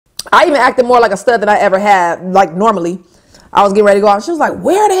I even acted more like a stud than I ever had. Like normally, I was getting ready to go out. She was like,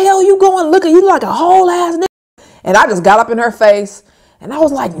 "Where the hell you going? Look at you like a whole ass nigga." And I just got up in her face, and I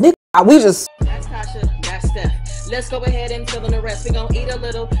was like, "Nigga, we just." That's Tasha. That's Steph. Let's go ahead and fill in the rest. We gonna eat a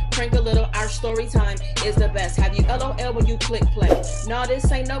little, drink a little. Our story time is the best. Have you LOL when you click play? No, this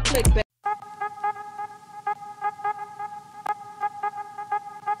ain't no clickbait.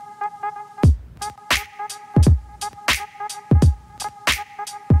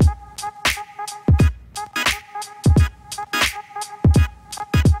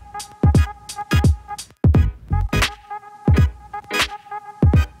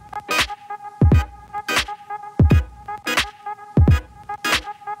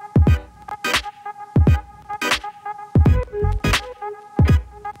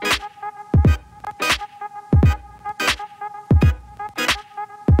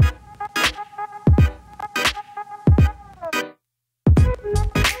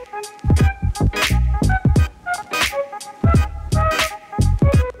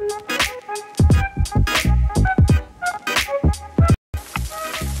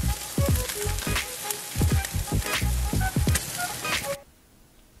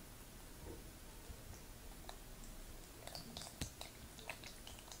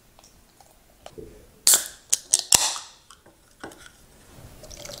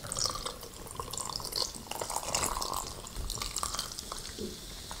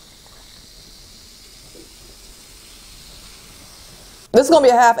 This is gonna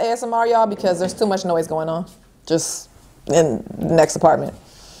be a half ASMR, y'all, because there's too much noise going on. Just in the next apartment.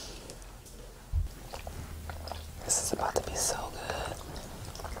 This is about to be so good.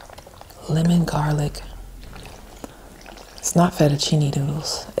 Lemon garlic. It's not fettuccine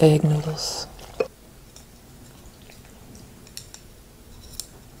noodles, egg noodles.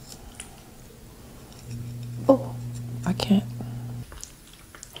 Oh, I can't.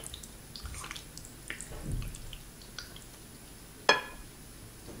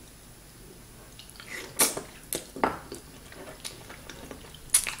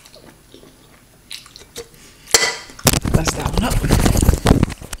 Mess that one up.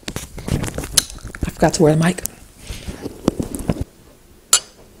 I forgot to wear the mic.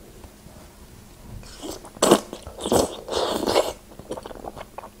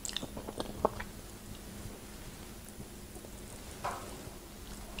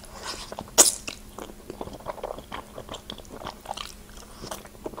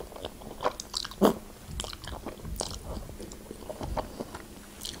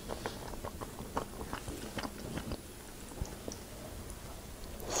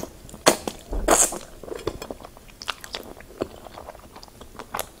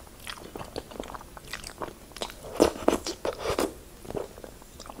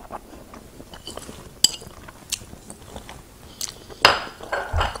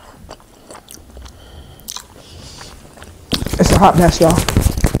 It's a hot mess, y'all.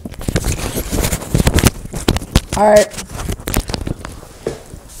 All right.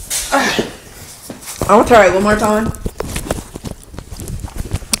 I'm gonna try it one more time.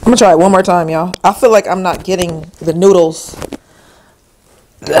 I'm gonna try it one more time, y'all. I feel like I'm not getting the noodles.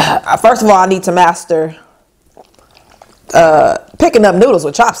 First of all, I need to master picking up noodles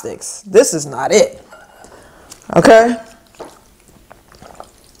with chopsticks. This is not it. Okay?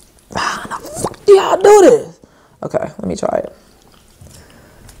 How the fuck do y'all do this? Okay, let me try it.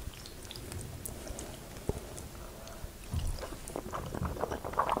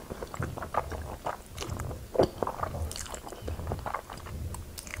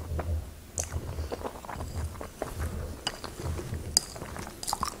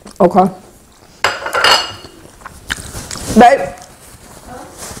 Okay. Babe,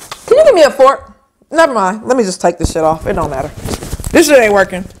 can you give me a fork? Never mind. Let me just take this shit off. It don't matter. This shit ain't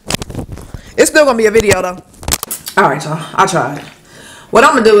working. It's still gonna be a video though. Alright, y'all. I tried. What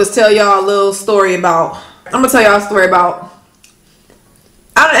I'm gonna do is tell y'all a little story about. I'm gonna tell y'all a story about.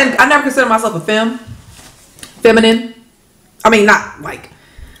 I never consider myself a feminine. I mean, not like,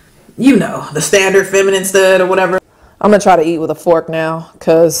 you know, the standard feminine stud or whatever. I'm gonna try to eat with a fork now,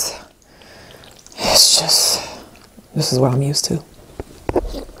 cause it's just, this is what I'm used to.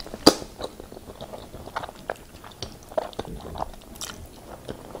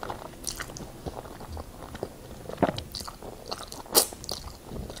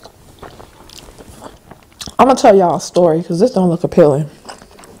 I'm gonna tell y'all a story because this don't look appealing.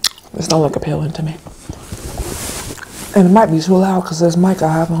 This don't look appealing to me. And it might be too loud because this mic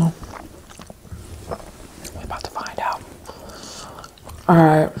I have on. We're about to find out.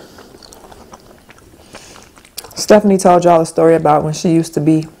 Alright. Stephanie told y'all a story about when she used to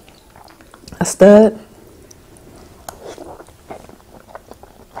be a stud.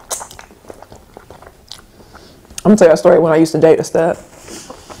 I'm gonna tell you a story when I used to date a stud.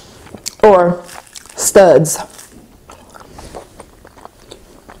 Or studs.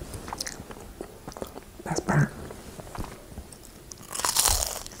 That's burnt.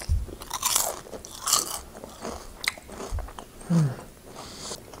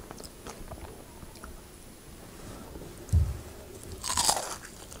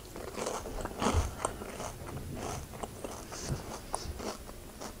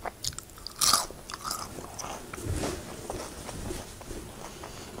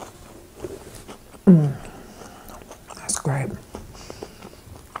 That's great.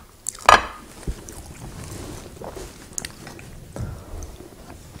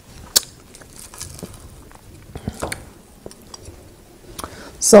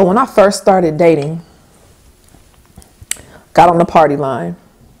 So when I first started dating, got on the party line.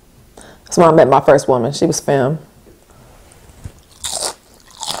 That's when I met my first woman. She was femme.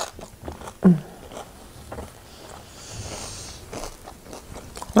 I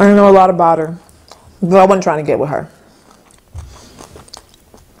didn't know a lot about her, but I wasn't trying to get with her.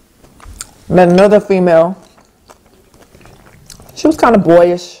 Met another female. She was kind of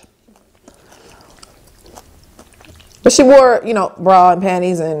boyish. But she wore, you know, bra and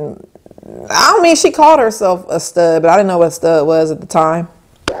panties, and I don't mean she called herself a stud, but I didn't know what a stud was at the time.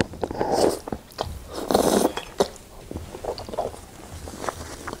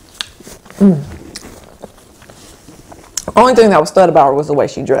 Only thing that was stud about her was the way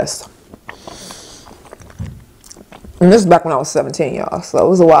she dressed. And this is back when I was 17, y'all, so it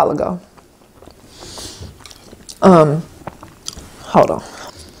was a while ago. Hold on.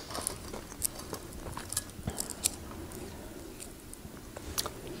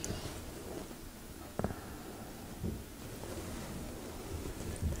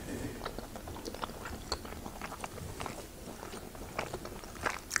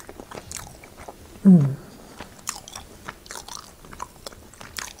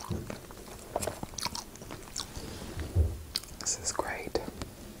 This is great.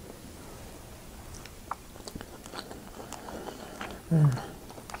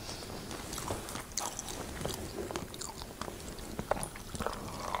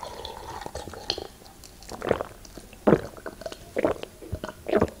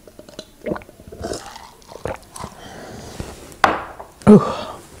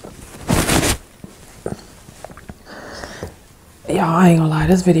 Y'all, I ain't gonna lie,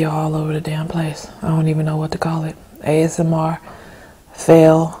 this video all over the damn place. I don't even know what to call it. ASMR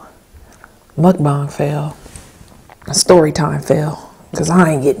fail, mukbang fail, story time fail, because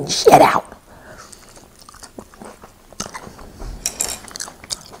I ain't getting shit out.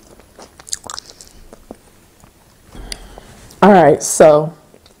 All right, so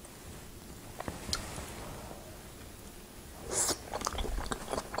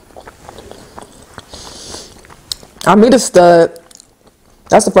I meet a stud.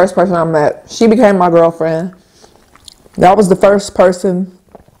 That's the first person I met. She became my girlfriend. That was the first person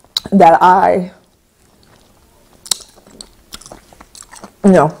that I,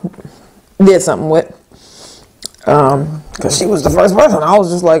 you know, did something with. Because she was the first person. I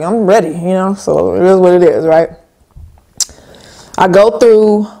was just like, I'm ready, you know, so it is what it is, right? I go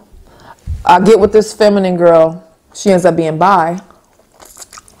through, I get with this feminine girl. She ends up being bi.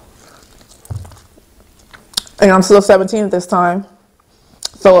 And I'm still 17 at this time.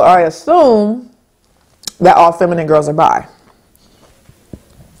 So I assume that all feminine girls are bi.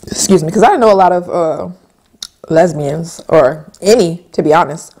 Excuse me, because I know a lot of lesbians, or any, to be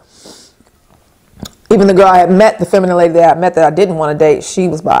honest. Even the girl I had met, the feminine lady that I met that I didn't want to date, she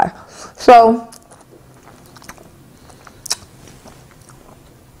was bi. So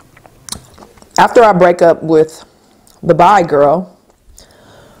after I break up with the bi girl,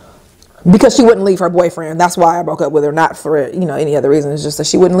 because she wouldn't leave her boyfriend. That's why I broke up with her, not for, you know, any other reason. It's just that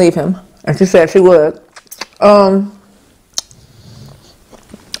she wouldn't leave him. And she said she would. After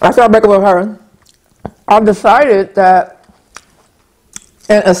I break up with her, I decided that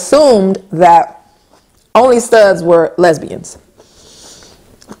and assumed that only studs were lesbians.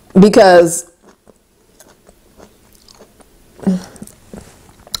 Because,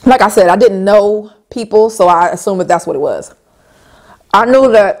 like I said, I didn't know people, so I assumed that that's what it was. I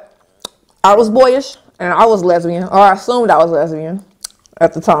knew that I was boyish and I was lesbian, or I assumed I was lesbian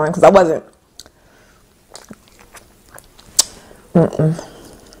at the time, because I wasn't.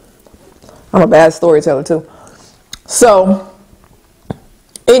 I'm a bad storyteller too. So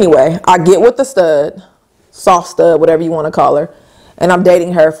anyway, I get with the stud, soft stud, whatever you want to call her, and I'm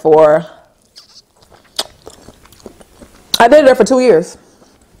dating her for, I dated her for 2 years.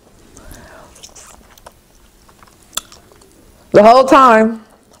 The whole time,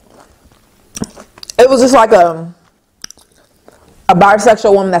 it was just like a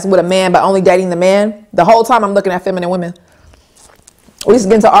bisexual woman that's with a man but only dating the man. The whole time I'm looking at feminine women. We used to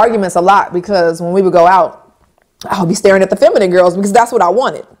get into arguments a lot because when we would go out, I would be staring at the feminine girls because that's what I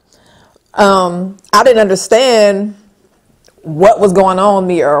wanted. I didn't understand what was going on with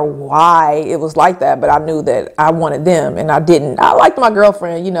me or why it was like that, but I knew that I wanted them and I didn't. I liked my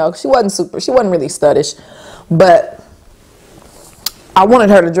girlfriend, you know, she wasn't really studdish, but I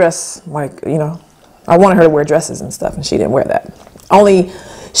wanted her to dress like, you know, I wanted her to wear dresses and stuff, and she didn't wear that.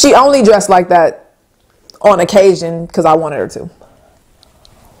 She only dressed like that on occasion because I wanted her to.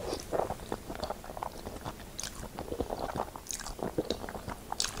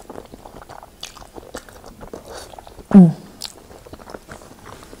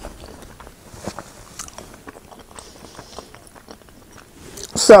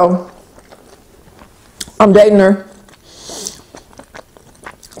 So I'm dating her.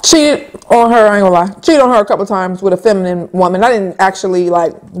 Cheated on her, I ain't gonna lie. Cheated on her a couple times with a feminine woman. I didn't actually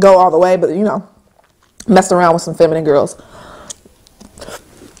like go all the way, but you know, messed around with some feminine girls.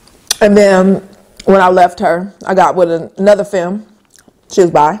 And then when I left her, I got with another femme. She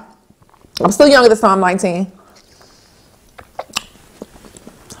was bi. I'm still young at this time, 19.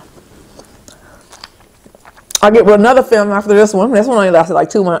 I get with another femme after this one. This one only lasted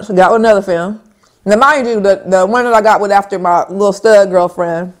like 2 months. I got with another femme. Now, mind you, the one that I got with after my little stud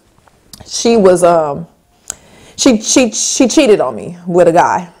girlfriend, she was, she cheated on me with a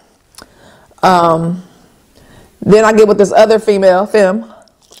guy. Then I get with this other femme.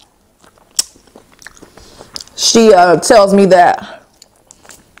 She tells me that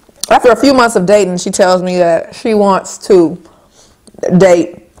after a few months of dating, she tells me that she wants to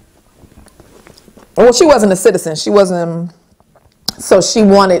date. Well, she wasn't a citizen. She wasn't. So she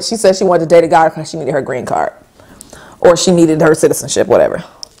said she wanted to date a guy because she needed her green card or she needed her citizenship, whatever.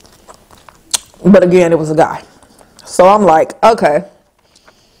 But again, it was a guy. So I'm like, okay.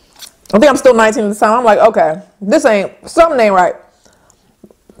 I think I'm still 19 at the time. I'm like, okay, something ain't right.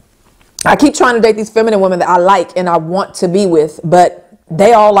 I keep trying to date these feminine women that I like and I want to be with, but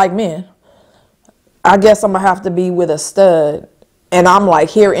they all like men. I guess I'm going to have to be with a stud. And I'm like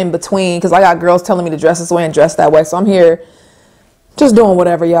here in between because I got girls telling me to dress this way and dress that way. So I'm here just doing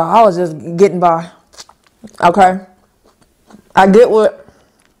whatever, y'all. I was just getting by. Okay. I get what.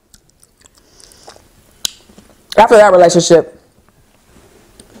 After that relationship,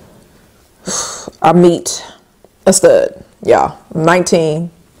 I meet a stud. Yeah. 19.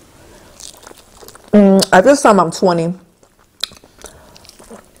 At this time, I'm 20.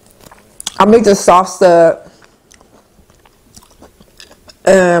 I meet this soft stud.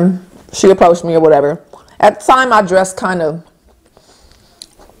 She approached me or whatever. At the time, I dressed kind of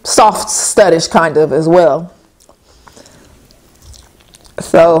soft, studdish kind of as well.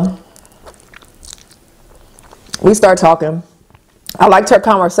 So we start talking. I liked her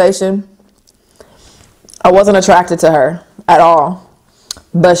conversation. I wasn't attracted to her at all,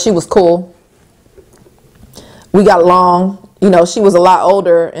 but she was cool. We got along. You know, she was a lot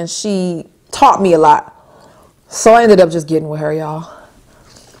older and she taught me a lot. So I ended up just getting with her, y'all.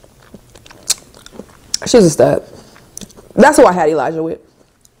 She's a stud. That's who I had Elijah with.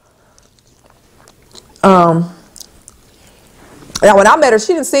 Now, when I met her,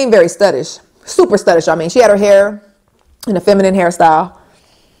 she didn't seem very studdish. Super studdish, I mean. She had her hair in a feminine hairstyle.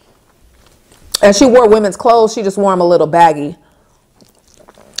 And she wore women's clothes. She just wore them a little baggy.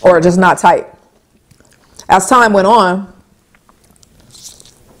 Or just not tight. As time went on,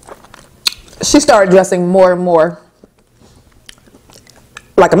 she started dressing more and more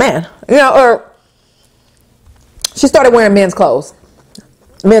like a man. You know, or she started wearing men's clothes,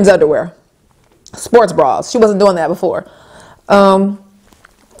 men's underwear, sports bras. She wasn't doing that before. I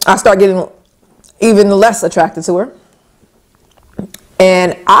started getting even less attracted to her.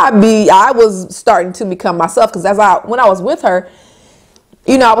 And I was starting to become myself because when I was with her,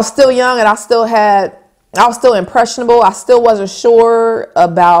 you know, I was still young and I was still impressionable. I still wasn't sure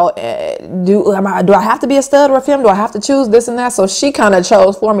about, do I have to be a stud or a femme? Do I have to choose this and that? So she kind of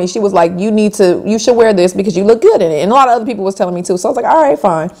chose for me. She was like, you should wear this because you look good in it. And a lot of other people was telling me too. So I was like, all right,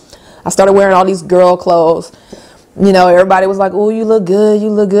 fine. I started wearing all these girl clothes. You know, everybody was like, oh, you look good. You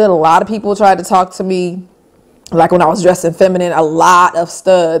look good. A lot of people tried to talk to me. Like when I was dressing feminine, a lot of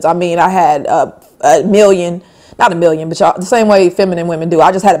studs. I mean, I had a million. Not a million, but y'all, the same way feminine women do.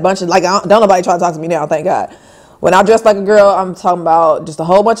 I just had a bunch of, like, don't nobody try to talk to me now, thank God. When I dressed like a girl, I'm talking about just a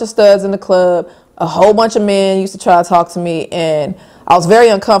whole bunch of studs in the club. A whole bunch of men used to try to talk to me, and I was very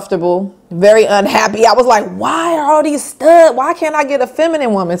uncomfortable, very unhappy. I was like, why are all these studs? Why can't I get a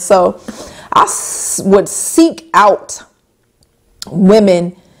feminine woman? So I would seek out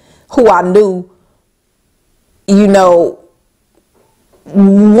women who I knew you know,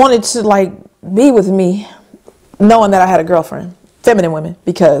 wanted to like be with me, knowing that I had a girlfriend, feminine women,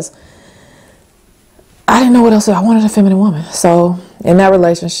 because I didn't know what else. I wanted a feminine woman. So in that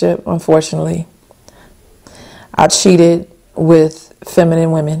relationship, unfortunately, I cheated with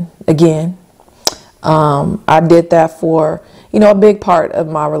feminine women again. I did that for, you know, a big part of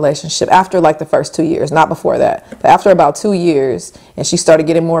my relationship after like the first 2 years, not before that, but after about 2 years, and she started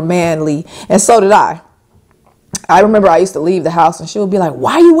getting more manly, and so did I. I remember I used to leave the house and she would be like,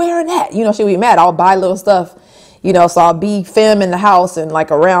 why are you wearing that? You know, she would be mad. I'll buy little stuff, you know, so I'll be femme in the house and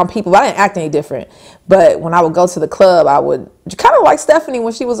like around people, but I didn't act any different. But when I would go to the club, I would kind of like Stephanie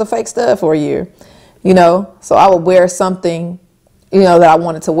when she was a fake stud for a year, you know, so I would wear something, you know, that I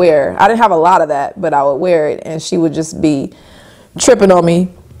wanted to wear. I didn't have a lot of that, but I would wear it, and she would just be tripping on me,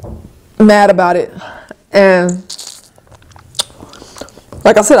 mad about it. And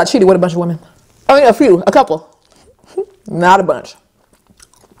like I said, I cheated with a bunch of women. I mean, a couple, not a bunch.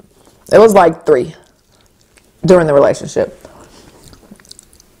 It was like 3 during the relationship.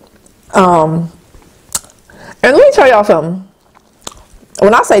 And let me tell y'all something.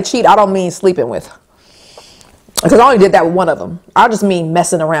 When I say cheat, I don't mean sleeping with, because I only did that with one of them. I just mean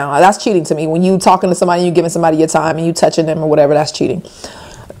messing around. That's cheating to me. When you talking to somebody, you giving somebody your time, and you touching them or whatever, that's cheating.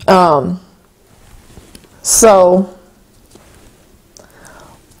 So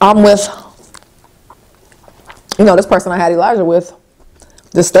I'm with, you know, this person I had Elijah with,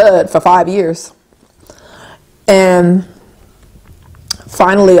 the stud, for 5 years. And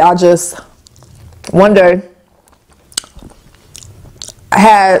finally, one day, I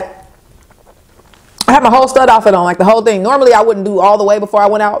had my whole stud outfit on, like the whole thing. Normally, I wouldn't do all the way before I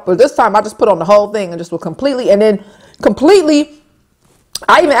went out, but this time I just put on the whole thing and just was completely, and then completely,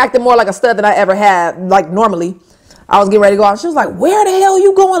 I even acted more like a stud than I ever had, like normally. I was getting ready to go out. She was like, where the hell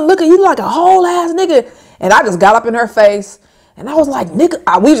you going? Look at you like a whole ass nigga. And I just got up in her face, and I was like, nigga,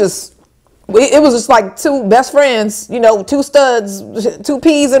 it was just like 2 best friends, you know, 2 studs, 2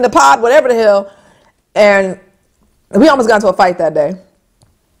 peas in the pod, whatever the hell. And we almost got into a fight that day.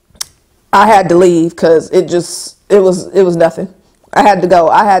 I had to leave because it was nothing. I had to go.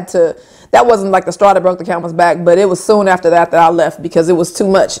 That wasn't like the straw that broke the camel's back, but it was soon after that I left because it was too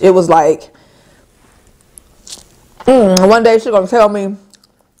much. It was like, one day she's going to tell me,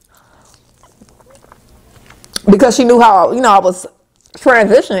 because she knew how, you know, I was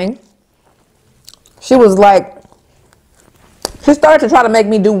transitioning. She was like, she started to try to make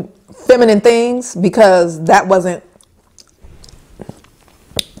me do feminine things because that wasn't,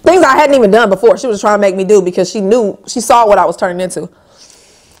 things I hadn't even done before. She was trying to make me do because she saw what I was turning into,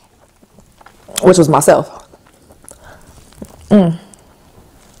 which was myself.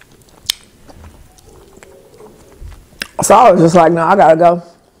 So I was just like, no, I gotta go.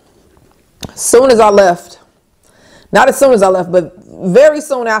 As soon as I left, not as soon as I left, but very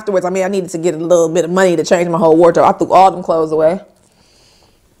soon afterwards, I mean, I needed to get a little bit of money to change my whole wardrobe. I threw all them clothes away.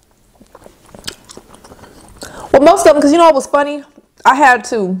 Well, most of them, because you know what was funny? I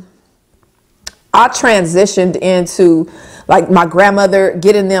transitioned into like my grandmother,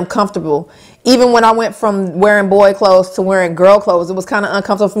 getting them comfortable. Even when I went from wearing boy clothes to wearing girl clothes, it was kind of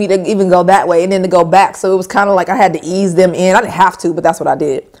uncomfortable for me to even go that way and then to go back. So it was kind of like I had to ease them in. I didn't have to, but that's what I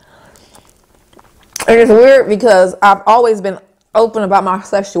did. And it's weird because I've always been open about my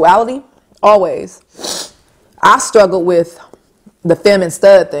sexuality. Always. I struggled with the femme and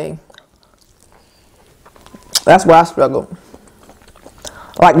stud thing. That's where I struggled.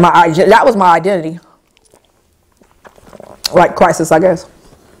 Like that was my identity. Like crisis, I guess.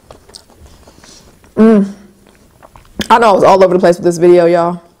 I know I was all over the place with this video,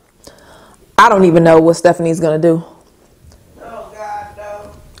 y'all. I don't even know what Stephanie's gonna do. Oh God,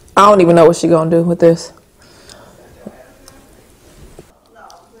 no. I don't even know what she's gonna do with this.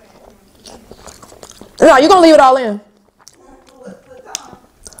 No, you're gonna leave it all in.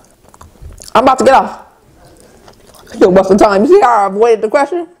 I'm about to get off. You'll bust the time. You see how I avoided the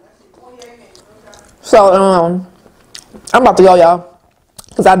question? So, I'm about to go, y'all,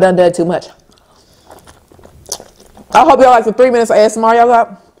 because I've done that too much. I hope y'all like the 3 minutes of ASMR y'all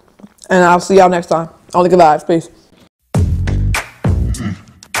got, and I'll see y'all next time. Only good vibes. Peace.